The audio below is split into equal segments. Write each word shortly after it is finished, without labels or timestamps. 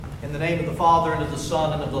In the name of the Father, and of the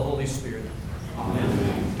Son, and of the Holy Spirit. Amen.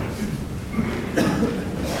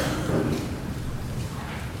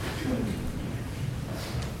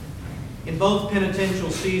 In both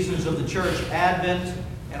penitential seasons of the church, Advent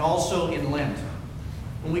and also in Lent,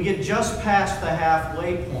 when we get just past the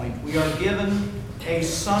halfway point, we are given a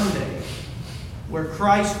Sunday where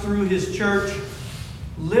Christ, through His church,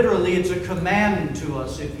 literally it's a command to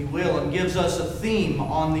us, if you will, and gives us a theme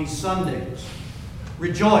on these Sundays.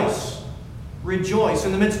 Rejoice. Rejoice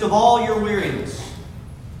in the midst of all your weariness,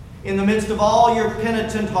 in the midst of all your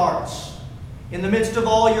penitent hearts, in the midst of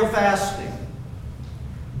all your fasting.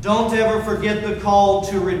 Don't ever forget the call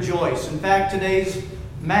to rejoice. In fact, today's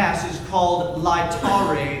Mass is called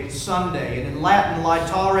Laetare Sunday. And in Latin,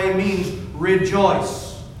 laetare means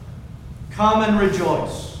rejoice. Come and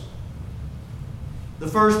rejoice. The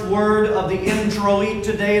first word of the introit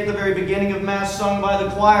today at the very beginning of Mass sung by the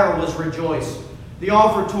choir was rejoice. The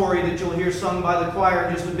offertory that you'll hear sung by the choir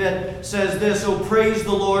in just a bit says this: "Oh, praise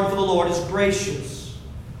the Lord, for the Lord is gracious.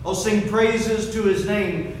 Oh, sing praises to His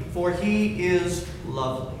name, for He is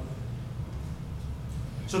lovely."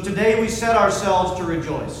 So today we set ourselves to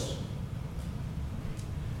rejoice.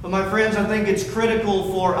 But my friends, I think it's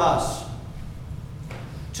critical for us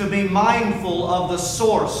to be mindful of the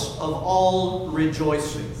source of all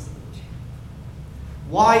rejoicing.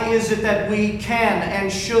 Why is it that we can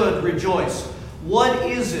and should rejoice? What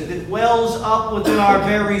is it that wells up within our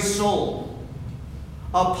very soul?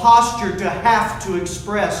 A posture to have to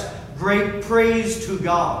express great praise to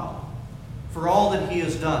God for all that He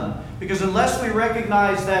has done. Because unless we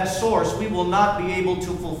recognize that source, we will not be able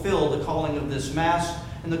to fulfill the calling of this Mass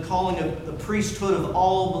and the calling of the priesthood of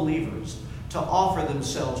all believers to offer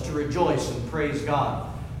themselves to rejoice and praise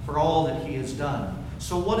God for all that He has done.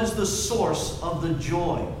 So what is the source of the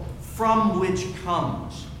joy from which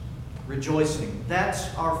comes rejoicing?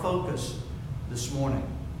 That's our focus this morning.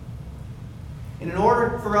 And in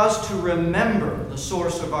order for us to remember the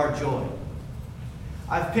source of our joy,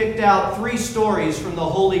 I've picked out 3 stories from the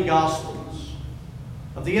Holy Gospels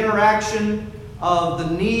of the interaction of the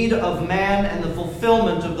need of man and the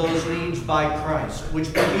fulfillment of those needs by Christ,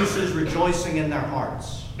 which produces rejoicing in their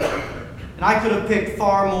hearts. And I could have picked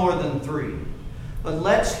far more than 3, but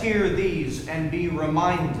let's hear these and be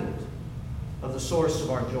reminded of the source of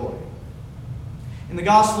our joy. In the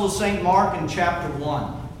Gospel of St. Mark in chapter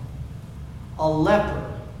 1, a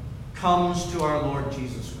leper comes to our Lord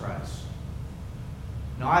Jesus Christ.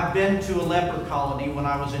 Now, I've been to a leper colony when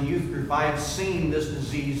I was in youth group. I have seen this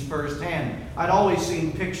disease firsthand. I'd always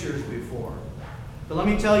seen pictures before. But let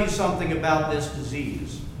me tell you something about this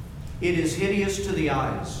disease. It is hideous to the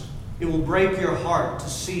eyes. It will break your heart to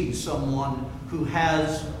see someone who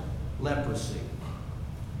has leprosy.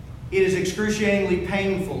 It is excruciatingly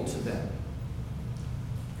painful to them.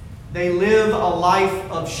 They live a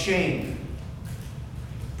life of shame,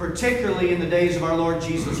 particularly in the days of our Lord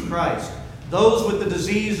Jesus Christ. Those with the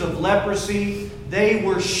disease of leprosy, they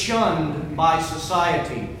were shunned by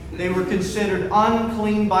society. They were considered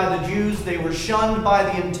unclean by the Jews. They were shunned by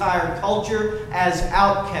the entire culture as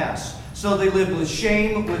outcasts. So they lived with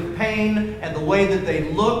shame, with pain, and the way that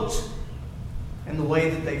they looked and the way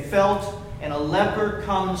that they felt. And a leper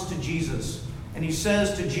comes to Jesus, and he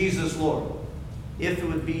says to Jesus, "Lord, if it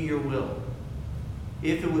would be your will,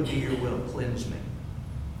 if it would be your will, cleanse me."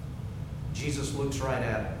 Jesus looks right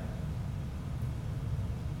at him.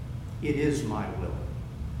 "It is my will.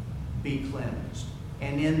 Be cleansed."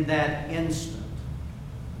 And in that instant,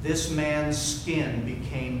 this man's skin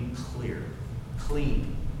became clear,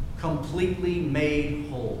 clean, completely made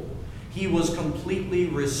whole. He was completely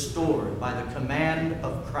restored by the command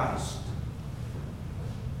of Christ.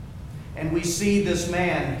 And we see this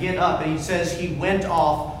man get up, and he says he went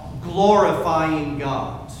off glorifying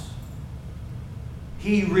God.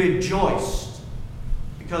 He rejoiced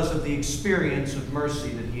because of the experience of mercy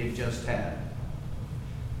that he had just had.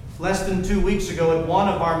 Less than 2 weeks ago, at one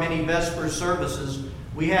of our many Vesper services,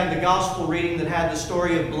 we had the gospel reading that had the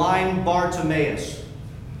story of blind Bartimaeus,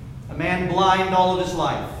 a man blind all of his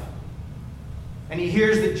life. And he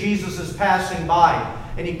hears that Jesus is passing by,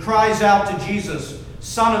 and he cries out to Jesus,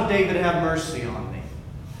 "Son of David, have mercy on me."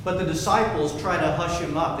 But the disciples try to hush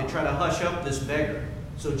him up. They try to hush up this beggar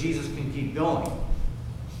so Jesus can keep going.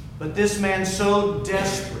 But this man, so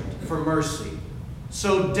desperate for mercy,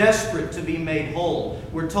 so desperate to be made whole,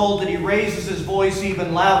 we're told that he raises his voice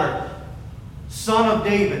even louder. "Son of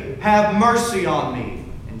David, have mercy on me."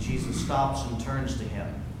 And Jesus stops and turns to him,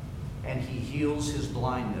 and he heals his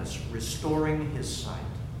blindness, restoring his sight.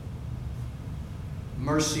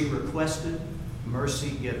 Mercy requested,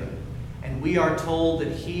 mercy given. And we are told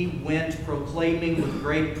that he went proclaiming with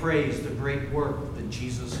great praise the great work that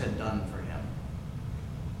Jesus had done for him.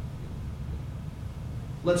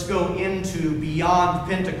 Let's go into beyond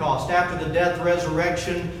Pentecost. After the death,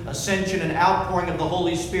 resurrection, ascension, and outpouring of the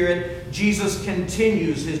Holy Spirit, Jesus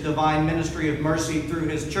continues his divine ministry of mercy through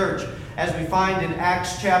his church, as we find in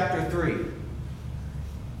Acts chapter 3.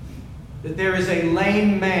 That there is a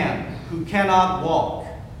lame man who cannot walk,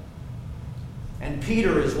 and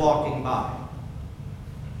Peter is walking by.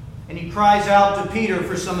 And he cries out to Peter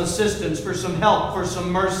for some assistance, for some help, for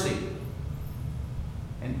some mercy.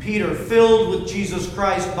 And Peter, filled with Jesus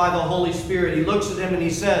Christ by the Holy Spirit, he looks at him and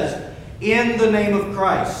he says, "In the name of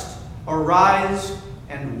Christ, arise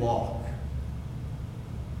and walk."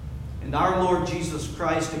 And our Lord Jesus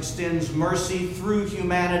Christ extends mercy through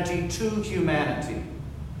humanity to humanity.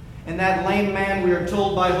 And that lame man, we are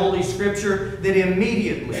told by Holy Scripture, that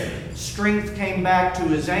immediately strength came back to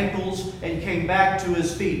his ankles and came back to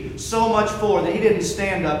his feet. So much for that he didn't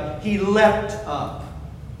stand up, he leapt up.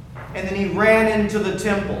 And then he ran into the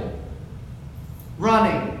temple,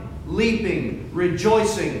 running, leaping,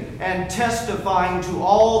 rejoicing, and testifying to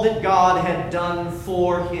all that God had done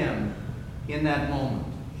for him in that moment.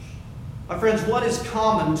 My friends, what is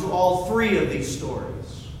common to all three of these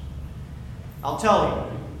stories? I'll tell you.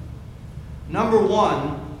 Number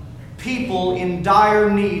one, people in dire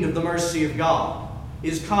need of the mercy of God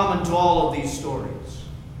is common to all of these stories.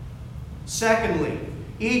 Secondly,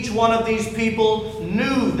 each one of these people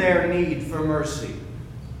knew their need for mercy.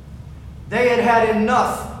 They had had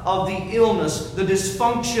enough of the illness, the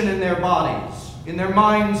dysfunction in their bodies, in their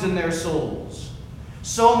minds and their souls.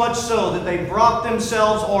 So much so that they brought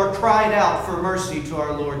themselves or cried out for mercy to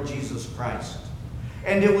our Lord Jesus Christ.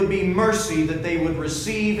 And it would be mercy that they would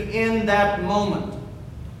receive in that moment.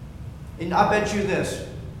 And I bet you this,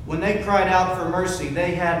 when they cried out for mercy,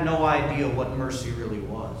 they had no idea what mercy really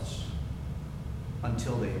was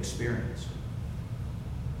until they experienced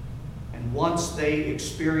it. And once they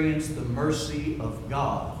experienced the mercy of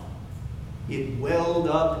God, it welled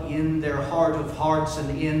up in their heart of hearts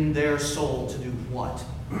and in their soul to do what?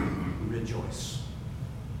 Rejoice.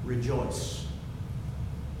 Rejoice.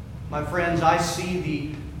 My friends, I see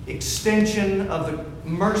the extension of the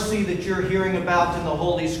mercy that you're hearing about in the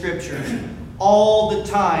Holy Scriptures all the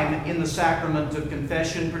time in the sacrament of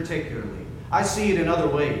confession particularly. I see it in other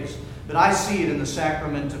ways, but I see it in the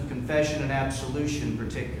sacrament of confession and absolution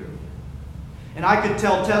particularly. And I could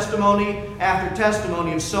tell testimony after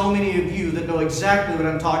testimony of so many of you that know exactly what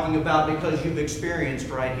I'm talking about because you've experienced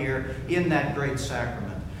right here in that great sacrament.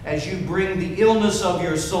 As you bring the illness of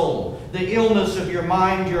your soul, the illness of your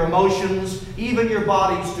mind, your emotions, even your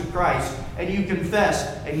bodies to Christ, and you confess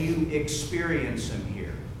and you experience Him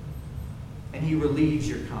here. And He relieves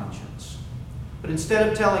your conscience. But instead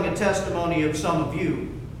of telling a testimony of some of you,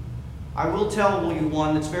 I will tell you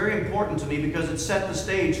one that's very important to me because it set the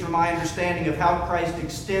stage for my understanding of how Christ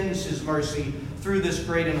extends His mercy through this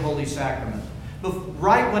great and holy sacrament. But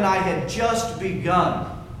right when I had just begun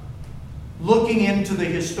looking into the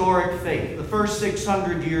historic faith, the first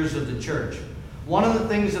 600 years of the church, one of the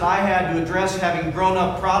things that I had to address, having grown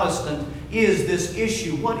up Protestant, is this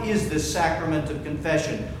issue. What is this sacrament of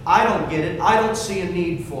confession? I don't get it. I don't see a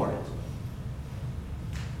need for it.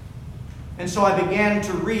 And so I began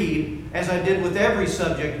to read, as I did with every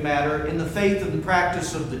subject matter, in the faith and the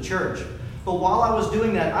practice of the church. But while I was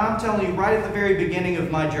doing that, I'm telling you, right at the very beginning of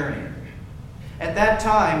my journey, at that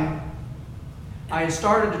time, I had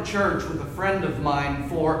started a church with a friend of mine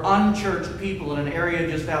for unchurched people in an area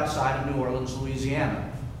just outside of New Orleans,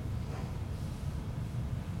 Louisiana.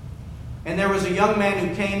 And there was a young man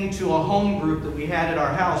who came to a home group that we had at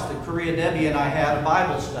our house that Korea Debbie and I had a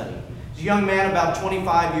Bible study. He's a young man about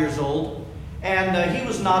 25 years old, and he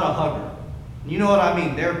was not a hugger. You know what I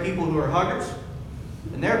mean? There are people who are huggers,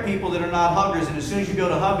 and there are people that are not huggers, and as soon as you go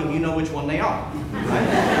to hug them, you know which one they are. Right?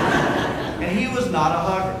 And he was not a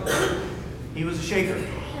hugger. He was a shaker.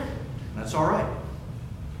 That's all right.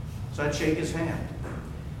 So I'd shake his hand.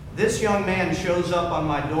 This young man shows up on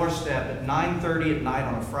my doorstep at 9:30 at night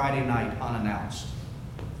on a Friday night unannounced.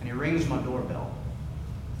 And he rings my doorbell.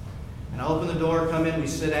 And I open the door, come in, we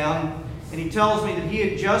sit down, and he tells me that he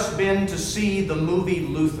had just been to see the movie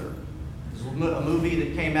Luther. It was a movie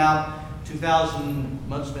that came out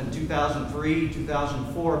 2003,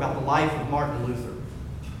 2004, about the life of Martin Luther.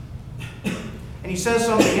 And he says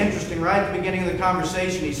something interesting right at the beginning of the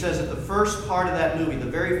conversation. He says at the first part of that movie, the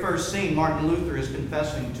very first scene, Martin Luther is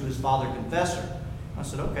confessing to his father confessor. I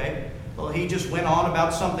said, okay. Well, he just went on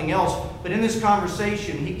about something else. But in this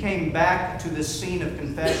conversation, he came back to this scene of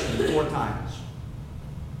confession 4 times.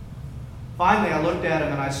 Finally, I looked at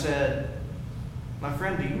him and I said, "My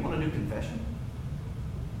friend, do you want to do confession?"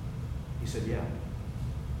 He said, "Yeah."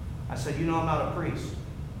 I said, "You know, I'm not a priest.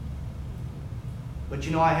 But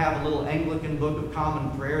you know, I have a little Anglican book of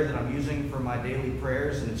common prayer that I'm using for my daily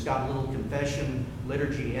prayers, and it's got a little confession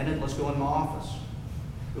liturgy in it. Let's go in my office."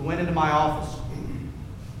 We went into my office,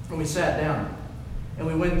 and we sat down, and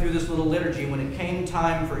we went through this little liturgy. When it came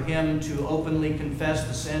time for him to openly confess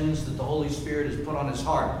the sins that the Holy Spirit has put on his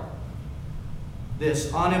heart,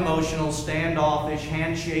 this unemotional, standoffish,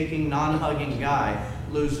 handshaking, non-hugging guy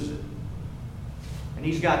loses it. And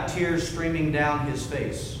he's got tears streaming down his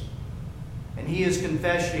face. And he is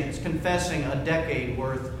confessing a decade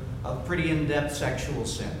worth of pretty in-depth sexual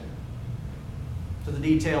sin. To the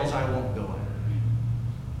details I won't go into.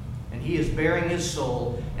 And he is bearing his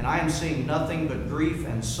soul, and I am seeing nothing but grief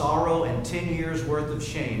and sorrow and 10 years worth of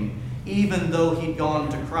shame, even though he'd gone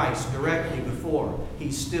to Christ directly before.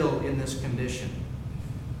 He's still in this condition.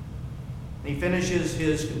 And he finishes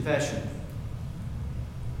his confession.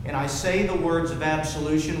 And I say the words of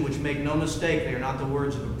absolution, which, make no mistake, they are not the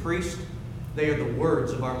words of a priest. They are the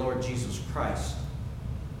words of our Lord Jesus Christ.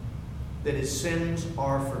 That his sins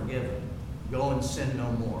are forgiven. Go and sin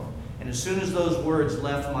no more. And as soon as those words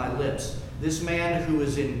left my lips, this man who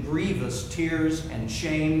is in grievous tears and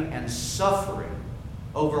shame and suffering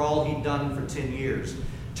over all he'd done for 10 years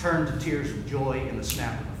turned to tears of joy in the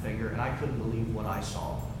snap of a finger, and I couldn't believe what I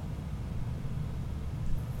saw.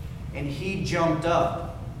 And he jumped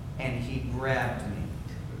up and he grabbed me,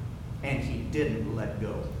 and he didn't let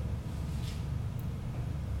go.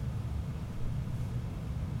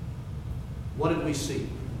 What did we see?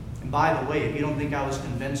 And by the way, if you don't think I was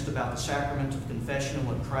convinced about the sacrament of confession and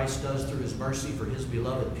what Christ does through his mercy for his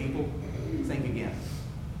beloved people, think again.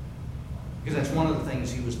 Because that's one of the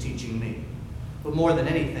things he was teaching me. But more than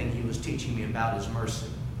anything, he was teaching me about his mercy.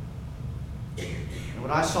 And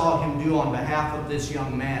what I saw him do on behalf of this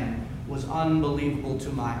young man was unbelievable to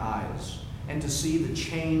my eyes. And to see the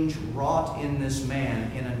change wrought in this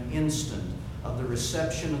man in an instant of the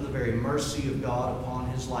reception of the very mercy of God upon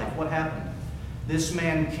his life. What happened? This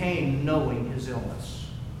man came knowing his illness.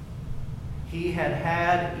 He had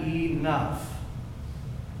had enough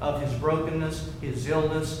of his brokenness, his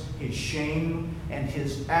illness, his shame, and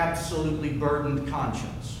his absolutely burdened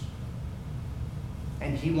conscience.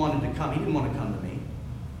 And he wanted to come. He didn't want to come to me.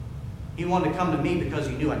 He wanted to come to me because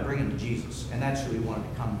he knew I'd bring him to Jesus, and that's who he wanted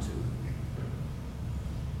to come to.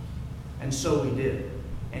 And so we did.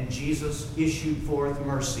 And Jesus issued forth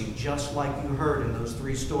mercy, just like you heard in those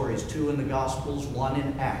 3 stories, 2 in the Gospels, 1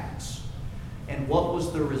 in Acts. And what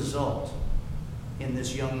was the result in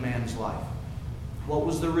this young man's life? What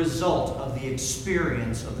was the result of the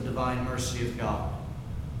experience of the divine mercy of God?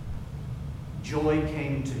 Joy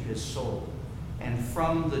came to his soul. And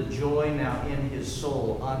from the joy now in his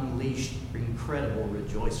soul unleashed incredible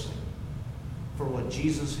rejoicing for what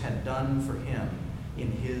Jesus had done for him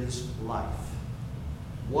in his life.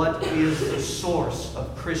 What is the source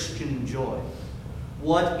of Christian joy?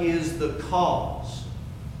 What is the cause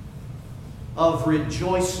of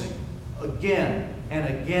rejoicing again and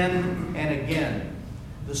again and again?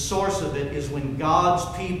 The source of it is when God's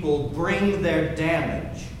people bring their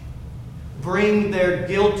damage, bring their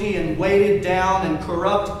guilty and weighted down and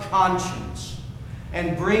corrupt conscience,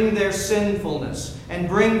 and bring their sinfulness, and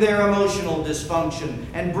bring their emotional dysfunction,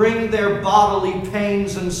 and bring their bodily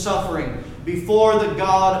pains and suffering before the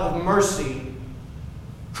God of mercy,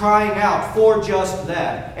 crying out for just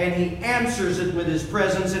that. And he answers it with his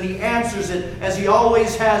presence, and he answers it as he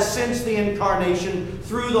always has since the incarnation,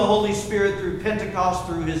 through the Holy Spirit, through Pentecost,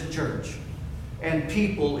 through his church. And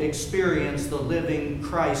people experience the living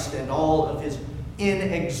Christ and all of his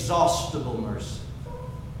inexhaustible mercy.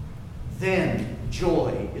 Then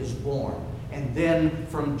joy is born, and then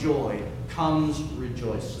from joy comes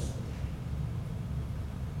rejoicing.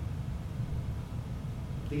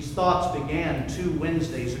 These thoughts began 2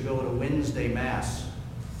 Wednesdays ago at a Wednesday Mass,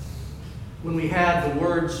 when we had the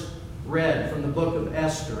words read from the book of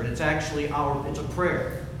Esther, and it's a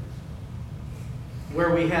prayer,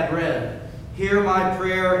 where we had read, "Hear my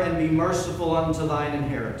prayer and be merciful unto thine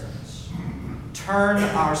inheritance. Turn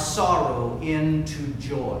our sorrow into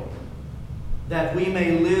joy, that we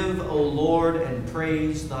may live, O Lord, and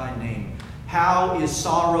praise thy name." How is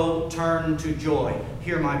sorrow turned to joy?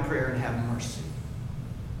 Hear my prayer and have mercy.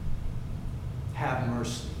 Have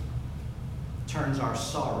mercy. Turns our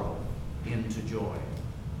sorrow into joy.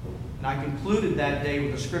 And I concluded that day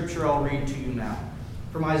with a scripture I'll read to you now.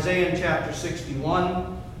 From Isaiah chapter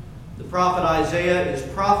 61, the prophet Isaiah is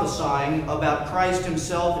prophesying about Christ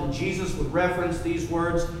himself, and Jesus would reference these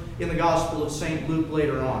words in the Gospel of St. Luke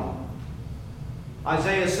later on.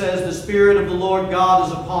 Isaiah says, "The Spirit of the Lord God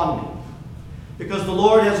is upon me, because the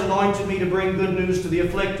Lord has anointed me to bring good news to the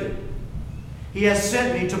afflicted. He has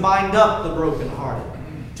sent me to bind up the brokenhearted,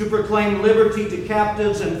 to proclaim liberty to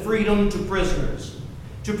captives and freedom to prisoners,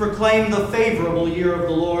 to proclaim the favorable year of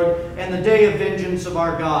the Lord and the day of vengeance of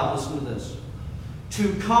our God." Listen to this.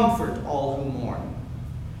 "To comfort all who mourn,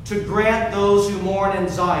 to grant those who mourn in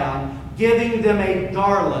Zion, giving them a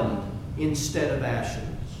garland instead of ashes,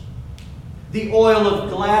 the oil of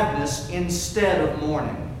gladness instead of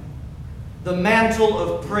mourning, the mantle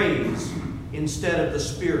of praise instead of the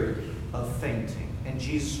spirit of fainting." And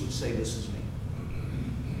Jesus would say, "This is me."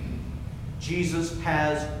 Jesus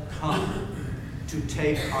has come to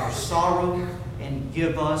take our sorrow and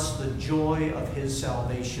give us the joy of His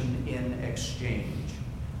salvation in exchange.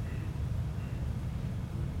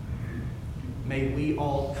 May we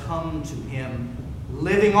all come to Him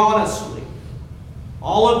living honestly.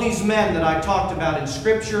 All of these men that I talked about in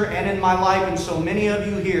Scripture and in my life, and so many of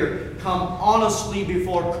you here, come honestly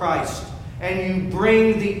before Christ, and you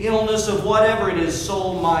bring the illness of whatever it is,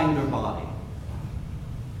 soul, mind, or body.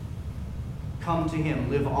 Come to Him,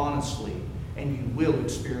 live honestly, and you will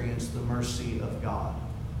experience the mercy of God.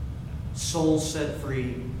 Soul set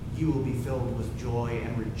free, you will be filled with joy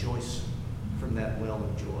and rejoicing from that well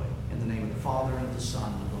of joy. In the name of the Father, and of the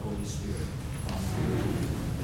Son, and of the Holy Spirit. Amen.